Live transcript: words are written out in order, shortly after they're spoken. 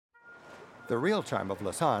The real charm of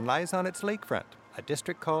Lausanne lies on its lakefront, a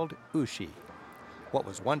district called Ouchy. What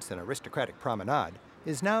was once an aristocratic promenade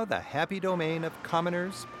is now the happy domain of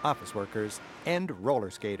commoners, office workers, and roller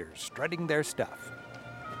skaters strutting their stuff.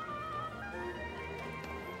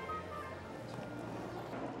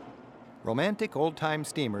 Romantic old-time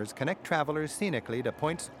steamers connect travelers scenically to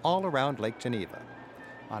points all around Lake Geneva.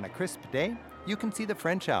 On a crisp day, you can see the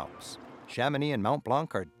French Alps. Chamonix and Mont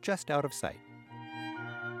Blanc are just out of sight.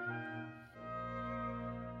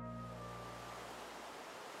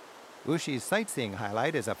 Ouchy's sightseeing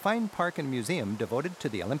highlight is a fine park and museum devoted to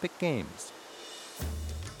the Olympic Games.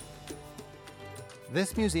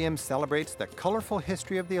 This museum celebrates the colorful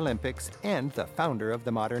history of the Olympics and the founder of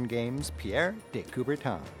the modern games, Pierre de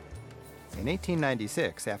Coubertin. In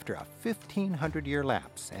 1896, after a 1,500-year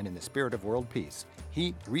lapse and in the spirit of world peace,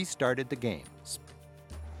 he restarted the Games.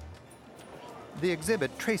 The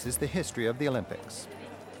exhibit traces the history of the Olympics.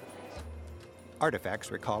 Artifacts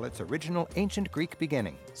recall its original ancient Greek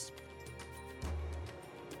beginnings.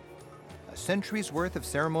 A century's worth of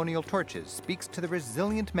ceremonial torches speaks to the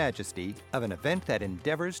resilient majesty of an event that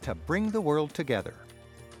endeavors to bring the world together.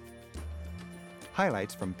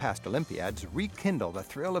 Highlights from past Olympiads rekindle the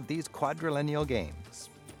thrill of these quadrillennial games.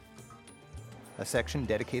 A section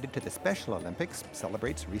dedicated to the Special Olympics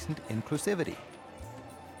celebrates recent inclusivity.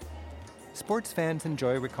 Sports fans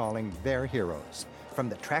enjoy recalling their heroes, from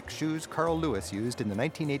the track shoes Carl Lewis used in the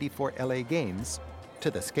 1984 LA Games to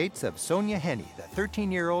the skates of Sonja Henie, the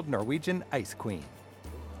 13-year-old Norwegian ice queen.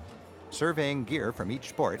 Surveying gear from each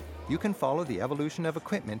sport, you can follow the evolution of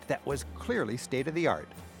equipment that was clearly state-of-the-art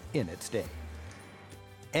in its day.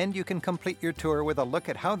 And you can complete your tour with a look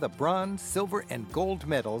at how the bronze, silver, and gold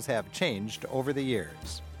medals have changed over the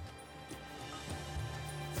years.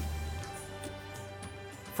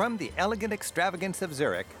 From the elegant extravagance of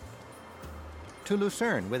Zurich to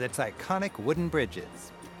Lucerne with its iconic wooden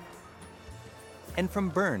bridges, and from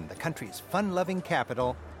Bern, the country's fun-loving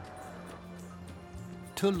capital,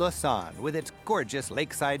 to Lausanne with its gorgeous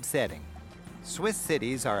lakeside setting, Swiss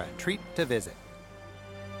cities are a treat to visit.